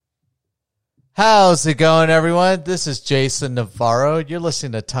How's it going, everyone? This is Jason Navarro. You're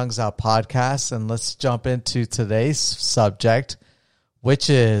listening to Tongues Out Podcast, and let's jump into today's subject, which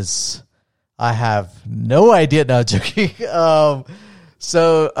is, I have no idea. No, joking.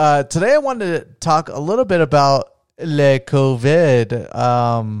 So today I wanted to talk a little bit about le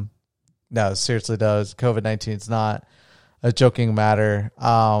COVID. No, seriously, though, COVID-19 is not a joking matter. But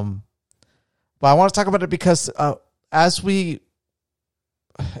I want to talk about it because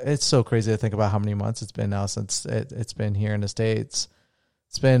it's so crazy to think about how many months it's been now since it's been here in the States.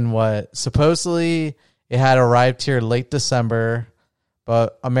 It's been supposedly it had arrived here late December,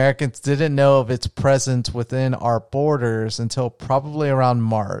 but Americans didn't know of its presence within our borders until probably around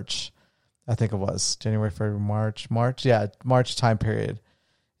March. I think it was January, February, March. Yeah, March time period.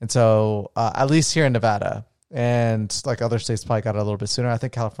 And so at least here in Nevada, and like other states probably got it a little bit sooner. I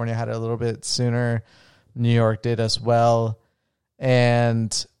think California had it a little bit sooner. New York did as well.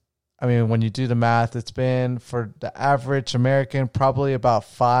 And I mean, when you do the math, it's been for the average American probably about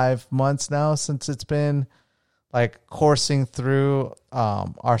 5 months now since it's been like coursing through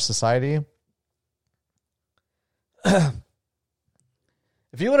our society. If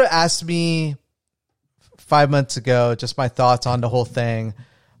you would have asked me 5 months ago, just my thoughts on the whole thing,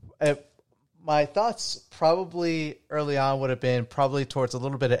 my thoughts probably early on would have been probably towards a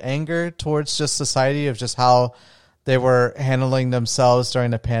little bit of anger towards just society of just how they were handling themselves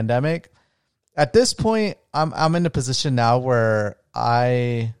during the pandemic. At this point, I'm in a position now where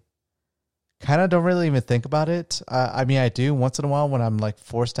I kind of don't really even think about it. I mean, I do once in a while when I'm like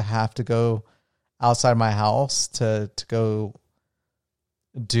forced to have to go outside my house to go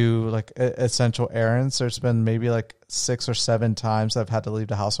do like essential errands. There's been maybe like 6 or 7 times I've had to leave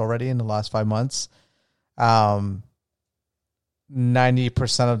the house already in the last 5 months.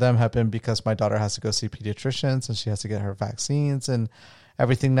 90% of them have been because my daughter has to go see pediatricians and she has to get her vaccines and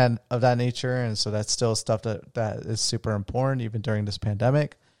everything of that nature. And so that's still stuff that is super important even during this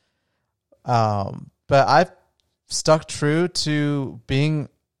pandemic. But I've stuck true to being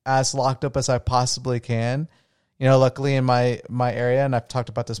as locked up as I possibly can. You know, luckily in my area, and I've talked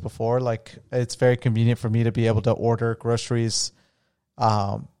about this before, like it's very convenient for me to be able to order groceries,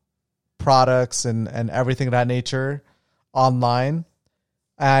 products and everything of that nature online.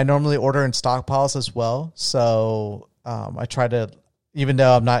 I normally order in stockpiles as well. So I try to, even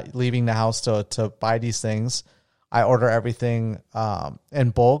though I'm not leaving the house to buy these things, I order everything in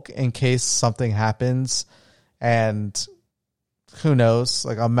bulk in case something happens. And who knows,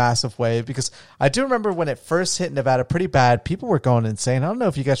 like a massive wave. Because I do remember when it first hit Nevada pretty bad, people were going insane. I don't know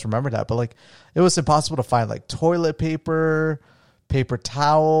if you guys remember that, but like it was impossible to find like toilet paper, paper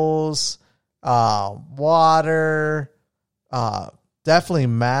towels, water, definitely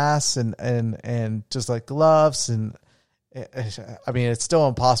masks and just like gloves. And I mean, it's still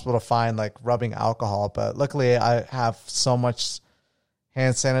impossible to find like rubbing alcohol, but luckily I have so much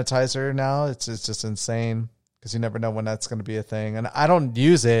hand sanitizer now. It's just insane because you never know when that's going to be a thing. And I don't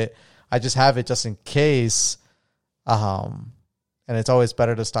use it. I just have it just in case. And it's always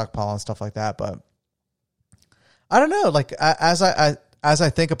better to stockpile and stuff like that. But I don't know, like as I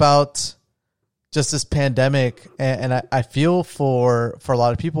think about just this pandemic, and I feel for a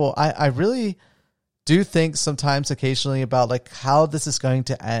lot of people, I really do think sometimes occasionally about like how this is going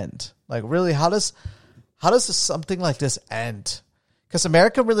to end. Like really, how does something like this end? Because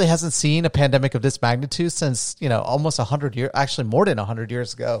America really hasn't seen a pandemic of this magnitude since, almost 100 years, actually more than 100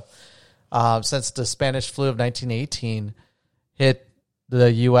 years ago, since the Spanish flu of 1918 hit the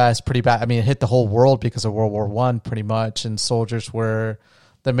U.S. pretty bad. I mean, it hit the whole world because of World War I pretty much, and soldiers were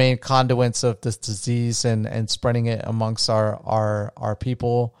the main conduits of this disease and spreading it amongst our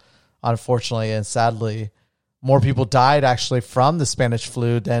people, unfortunately and sadly. More people died actually from the Spanish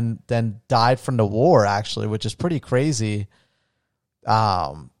flu than died from the war, actually, which is pretty crazy.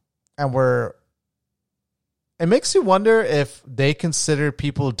 And it makes you wonder if they consider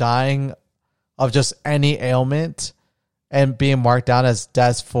people dying of just any ailment and being marked down as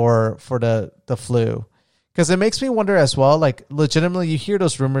deaths for the flu. Because it makes me wonder as well, like legitimately you hear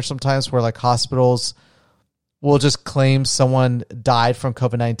those rumors sometimes where like hospitals will just claim someone died from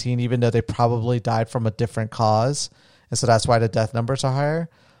COVID-19 even though they probably died from a different cause. And so that's why the death numbers are higher.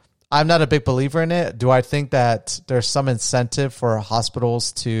 I'm not a big believer in it. Do I think that there's some incentive for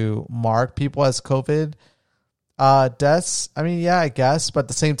hospitals to mark people as COVID deaths? I mean, yeah, I guess. But at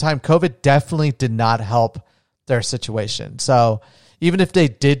the same time, COVID definitely did not help their situation. So even if they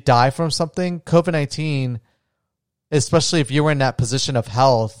did die from something, COVID-19, especially if you were in that position of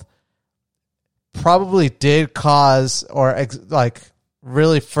health, probably did cause or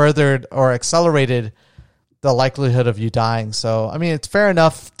really furthered or accelerated the likelihood of you dying. So, I mean, it's fair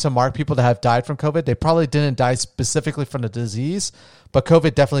enough to mark people that have died from COVID. They probably didn't die specifically from the disease, but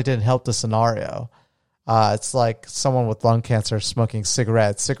COVID definitely didn't help the scenario. It's like someone with lung cancer smoking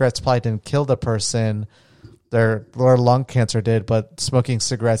cigarettes. Cigarettes probably didn't kill the person. Their lung cancer did, but smoking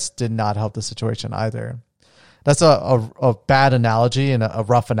cigarettes did not help the situation either. That's a bad analogy and a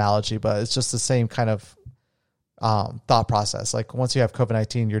rough analogy, but it's just the same kind of thought process. Like once you have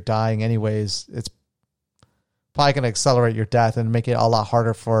COVID-19, you're dying anyways. It's probably going to accelerate your death and make it a lot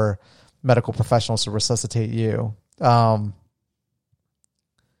harder for medical professionals to resuscitate you. But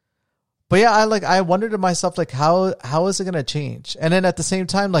yeah, I wondered to myself, like, how is it going to change? And then at the same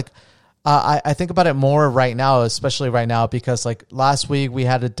time, like, I think about it more right now, especially right now, because like last week we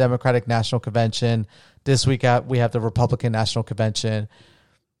had a Democratic National Convention. This week we have the Republican National Convention.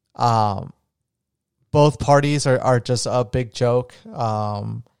 Both parties are just a big joke.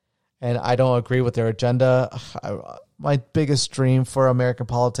 And I don't agree with their agenda. My biggest dream for American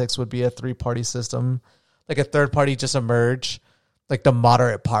politics would be a 3-party system, like a third party just emerge, like the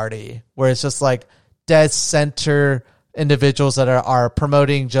moderate party, where it's just like dead center individuals that are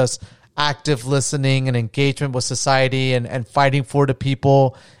promoting just active listening and engagement with society and fighting for the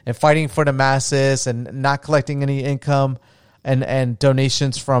people and fighting for the masses and not collecting any income and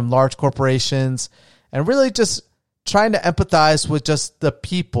donations from large corporations, and really just trying to empathize with just the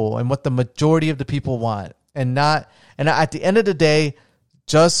people and what the majority of the people want, and at the end of the day,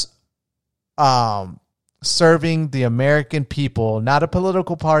 just serving the American people, not a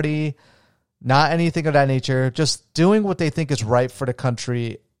political party, not anything of that nature, just doing what they think is right for the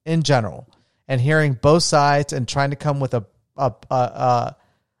country in general, and hearing both sides and trying to come with a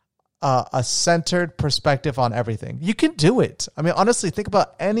centered perspective on everything. You can do it. I mean, honestly, think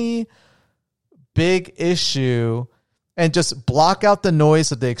about any big issue and just block out the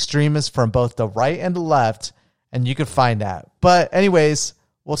noise of the extremists from both the right and the left, and you can find that. But anyways,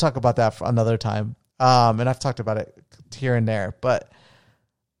 we'll talk about that for another time. And I've talked about it here and there, but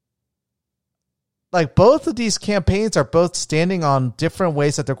like both of these campaigns are both standing on different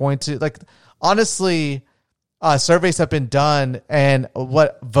ways that they're going to, like, honestly, surveys have been done, and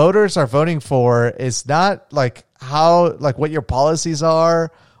what voters are voting for is not like what your policies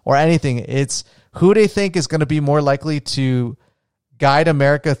are or anything. It's who they think is going to be more likely to guide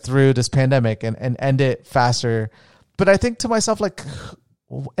America through this pandemic and end it faster. But I think to myself, like,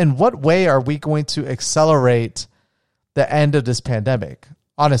 in what way are we going to accelerate the end of this pandemic?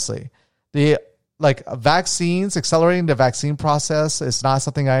 Honestly, vaccines, accelerating the vaccine process is not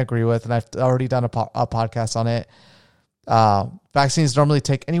something I agree with, and I've already done a podcast on it. Vaccines normally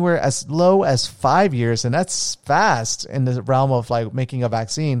take anywhere as low as 5 years, and that's fast in the realm of like making a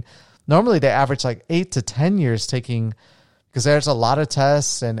vaccine. Normally they average like 8 to 10 years taking, because there's a lot of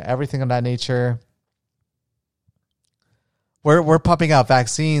tests and everything of that nature. We're pumping out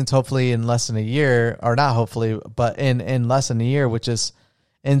vaccines hopefully in less than a year, or not hopefully, but in less than a year, which is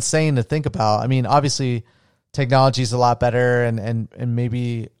insane to think about. I mean, obviously technology is a lot better, and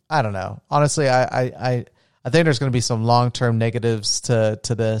maybe, I don't know. Honestly, I think there's going to be some long-term negatives to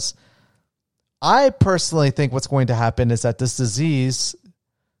this. I personally think what's going to happen is that this disease,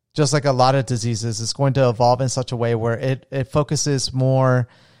 just like a lot of diseases, is going to evolve in such a way where it focuses more.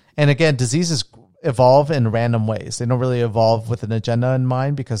 And again, diseases evolve in random ways. They don't really evolve with an agenda in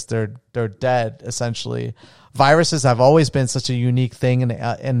mind, because they're dead essentially. Viruses have always been such a unique thing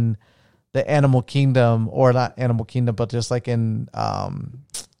in the animal kingdom, or not animal kingdom, but just like in I'm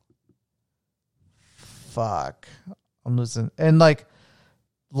losing, and like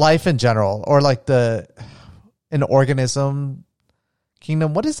life in general, or like an organism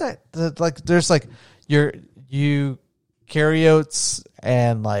kingdom. What is that? There's like eukaryotes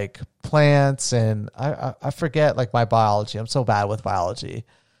and like plants, and I forget like my biology. I'm so bad with biology.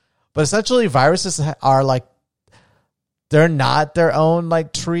 But essentially viruses are like, they're not their own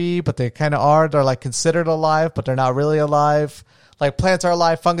like tree, but they kind of are. They're like considered alive, but they're not really alive. Like plants are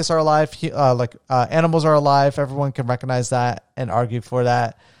alive, fungus are alive, animals are alive. Everyone can recognize that and argue for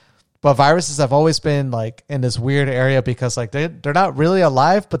that. But viruses have always been like in this weird area, because like they're not really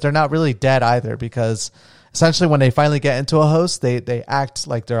alive, but they're not really dead either, because essentially when they finally get into a host, they act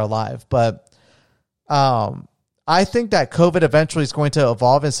like they're alive. But I think that COVID eventually is going to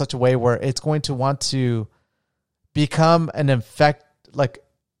evolve in such a way where it's going to want to become an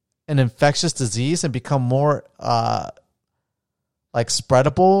infectious disease and become more like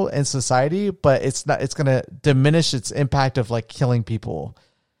spreadable in society, but it's going to diminish its impact of like killing people.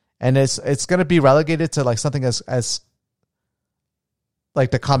 And it's going to be relegated to like something as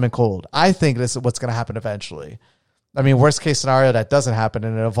like the common cold. I think this is what's going to happen eventually. I mean, worst case scenario, that doesn't happen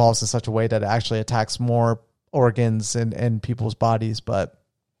and it evolves in such a way that it actually attacks more organs and people's bodies. But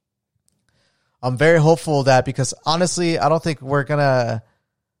I'm very hopeful that, because honestly, I don't think we're gonna.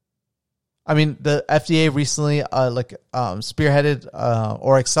 I mean, the FDA recently spearheaded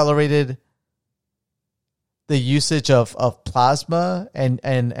or accelerated the usage of plasma and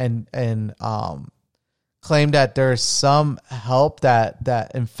claimed that there's some help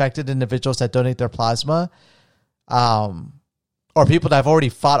that infected individuals that donate their plasma, or people that have already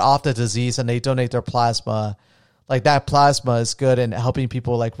fought off the disease and they donate their plasma, like that plasma is good in helping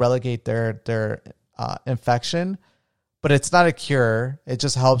people like relegate their infection. But it's not a cure. It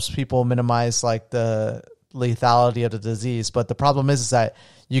just helps people minimize like the lethality of the disease. But the problem is that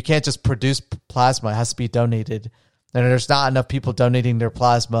you can't just produce plasma. It has to be donated. And there's not enough people donating their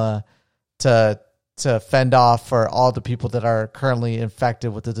plasma to fend off for all the people that are currently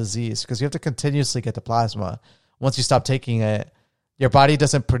infected with the disease, because you have to continuously get the plasma. Once you stop taking it, your body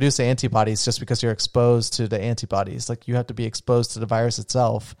doesn't produce antibodies just because you're exposed to the antibodies. Like, you have to be exposed to the virus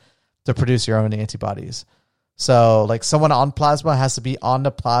itself to produce your own antibodies. So like someone on plasma has to be on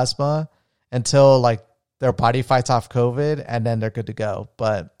the plasma until like their body fights off COVID, and then they're good to go.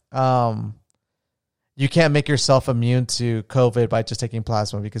 But you can't make yourself immune to COVID by just taking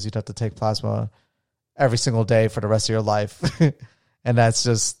plasma, because you'd have to take plasma every single day for the rest of your life. And that's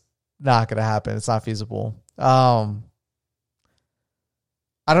just not going to happen. It's not feasible. I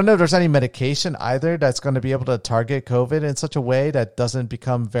don't know if there's any medication either that's going to be able to target COVID in such a way that doesn't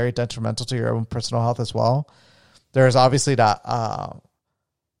become very detrimental to your own personal health as well. There's obviously that a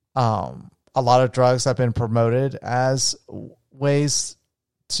lot of drugs have been promoted as ways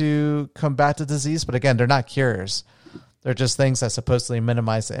to combat the disease, but again, they're not cures. They're just things that supposedly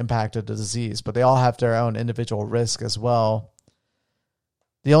minimize the impact of the disease, but they all have their own individual risk as well.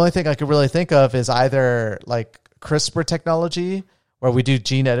 The only thing I could really think of is either like CRISPR technology, where we do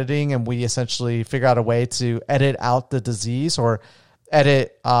gene editing and we essentially figure out a way to edit out the disease, or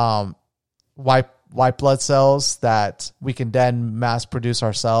edit white blood cells that we can then mass produce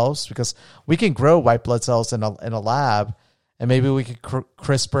ourselves, because we can grow white blood cells in a lab, and maybe we could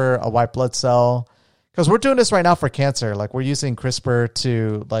CRISPR a white blood cell, because we're doing this right now for cancer. Like, we're using CRISPR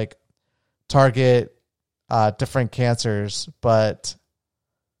to like target different cancers, but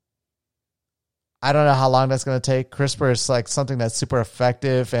I don't know how long that's going to take. CRISPR is like something that's super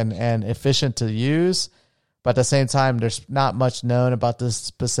effective and efficient to use, but at the same time, there's not much known about this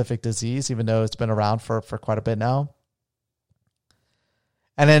specific disease, even though it's been around for quite a bit now.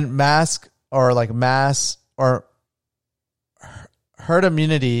 And then mass or herd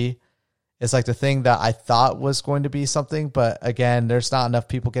immunity is like the thing that I thought was going to be something, but again, there's not enough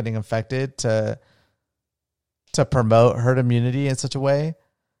people getting infected to promote herd immunity in such a way.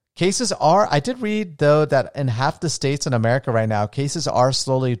 I did read though that in half the states in America right now, cases are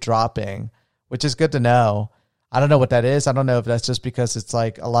slowly dropping, which is good to know. I don't know what that is. I don't know if that's just because it's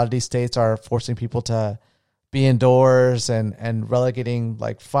like a lot of these states are forcing people to be indoors and relegating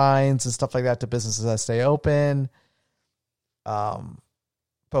like fines and stuff like that to businesses that stay open.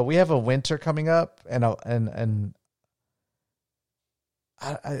 But we have a winter coming up, and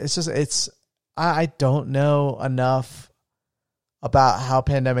I don't know enough about how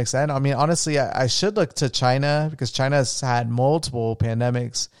pandemics end. I mean, honestly, I should look to China, because China's had multiple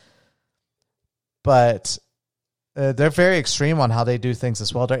pandemics, but they're very extreme on how they do things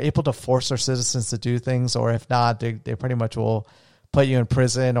as well. They're able to force their citizens to do things, or if not, they pretty much will put you in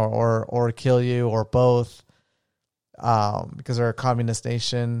prison or kill you, or both, because they're a communist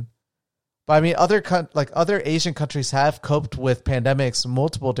nation. But I mean, other Asian countries have coped with pandemics,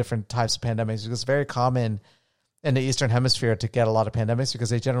 multiple different types of pandemics, because it's very common in the Eastern Hemisphere to get a lot of pandemics, because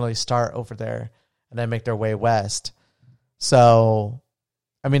they generally start over there and then make their way west. So,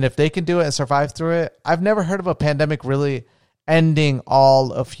 I mean, if they can do it and survive through it, I've never heard of a pandemic really ending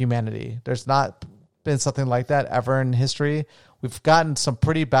all of humanity. There's not been something like that ever in history. We've gotten some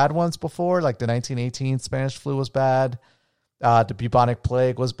pretty bad ones before, like the 1918 Spanish flu was bad. The bubonic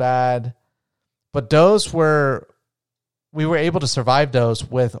plague was bad. But we were able to survive those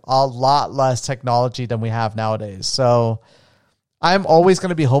with a lot less technology than we have nowadays. So I'm always going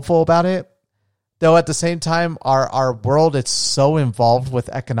to be hopeful about it. Though at the same time, our world is so involved with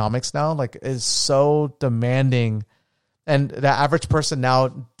economics now, like is so demanding. And the average person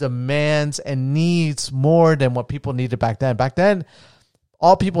now demands and needs more than what people needed back then. Back then,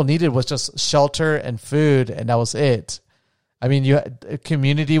 all people needed was just shelter and food, and that was it. I mean,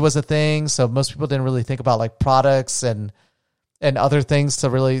 community was a thing, so most people didn't really think about like products and other things to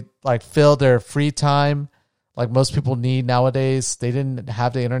really like fill their free time like most people need nowadays. They didn't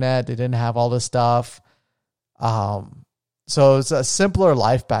have the internet. They didn't have all this stuff. So it's a simpler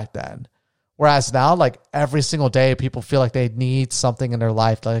life back then, Whereas now, like every single day, people feel like they need something in their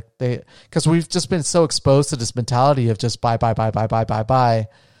life. Like because we've just been so exposed to this mentality of just buy. That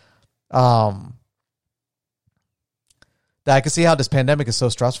I can see how this pandemic is so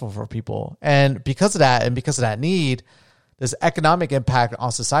stressful for people. And because of that need, this economic impact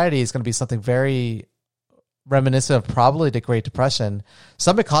on society is going to be something very reminiscent of probably the Great Depression.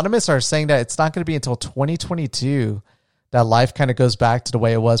 Some economists are saying that it's not going to be until 2022 that life kind of goes back to the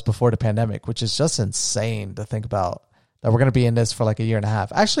way it was before the pandemic, which is just insane to think about, that we're going to be in this for like a year and a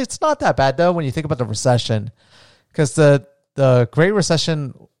half. Actually, it's not that bad though when you think about the recession, because the Great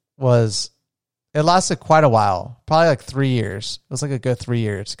Recession it lasted quite a while, probably like 3 years. It was like a good 3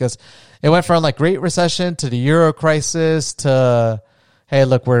 years, because it went from like Great Recession to the Euro crisis to, hey,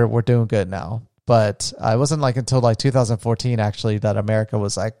 look, we're doing good now. But it wasn't like until like 2014 actually that America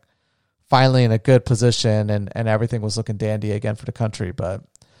was like finally in a good position and everything was looking dandy again for the country. But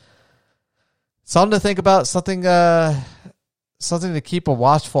something to think about, something to keep a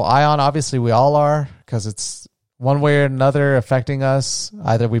watchful eye on. Obviously, we all are, because it's one way or another affecting us.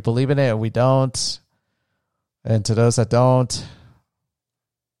 Either we believe in it or we don't. And to those that don't,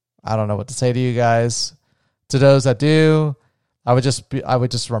 I don't know what to say to you guys. To those that do, I would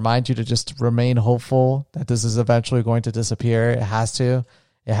just remind you to just remain hopeful that this is eventually going to disappear. It has to.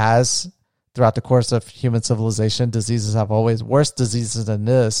 It has. Throughout the course of human civilization, diseases have always, worse diseases than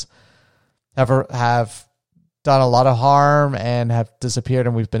this, have done a lot of harm and have disappeared,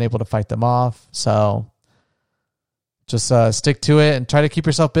 and we've been able to fight them off. So just stick to it and try to keep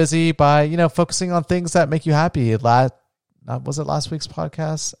yourself busy by, focusing on things that make you happy. Was it last week's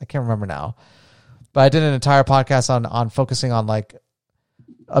podcast? I can't remember now. But I did an entire podcast on focusing on like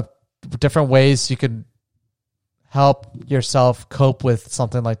different ways you could help yourself cope with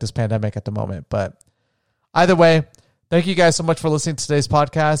something like this pandemic at the moment. But either way, thank you guys so much for listening to today's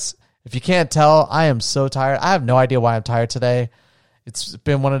podcast. If you can't tell, I am so tired. I have no idea why I'm tired today. It's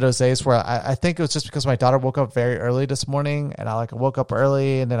been one of those days where I think it was just because my daughter woke up very early this morning, and I woke up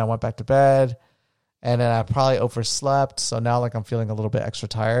early and then I went back to bed, and then I probably overslept. So now I'm feeling a little bit extra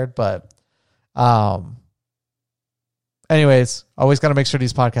tired, but anyways, always got to make sure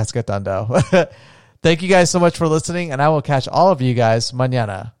these podcasts get done though. Thank you guys so much for listening, and I will catch all of you guys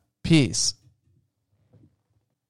mañana. Peace.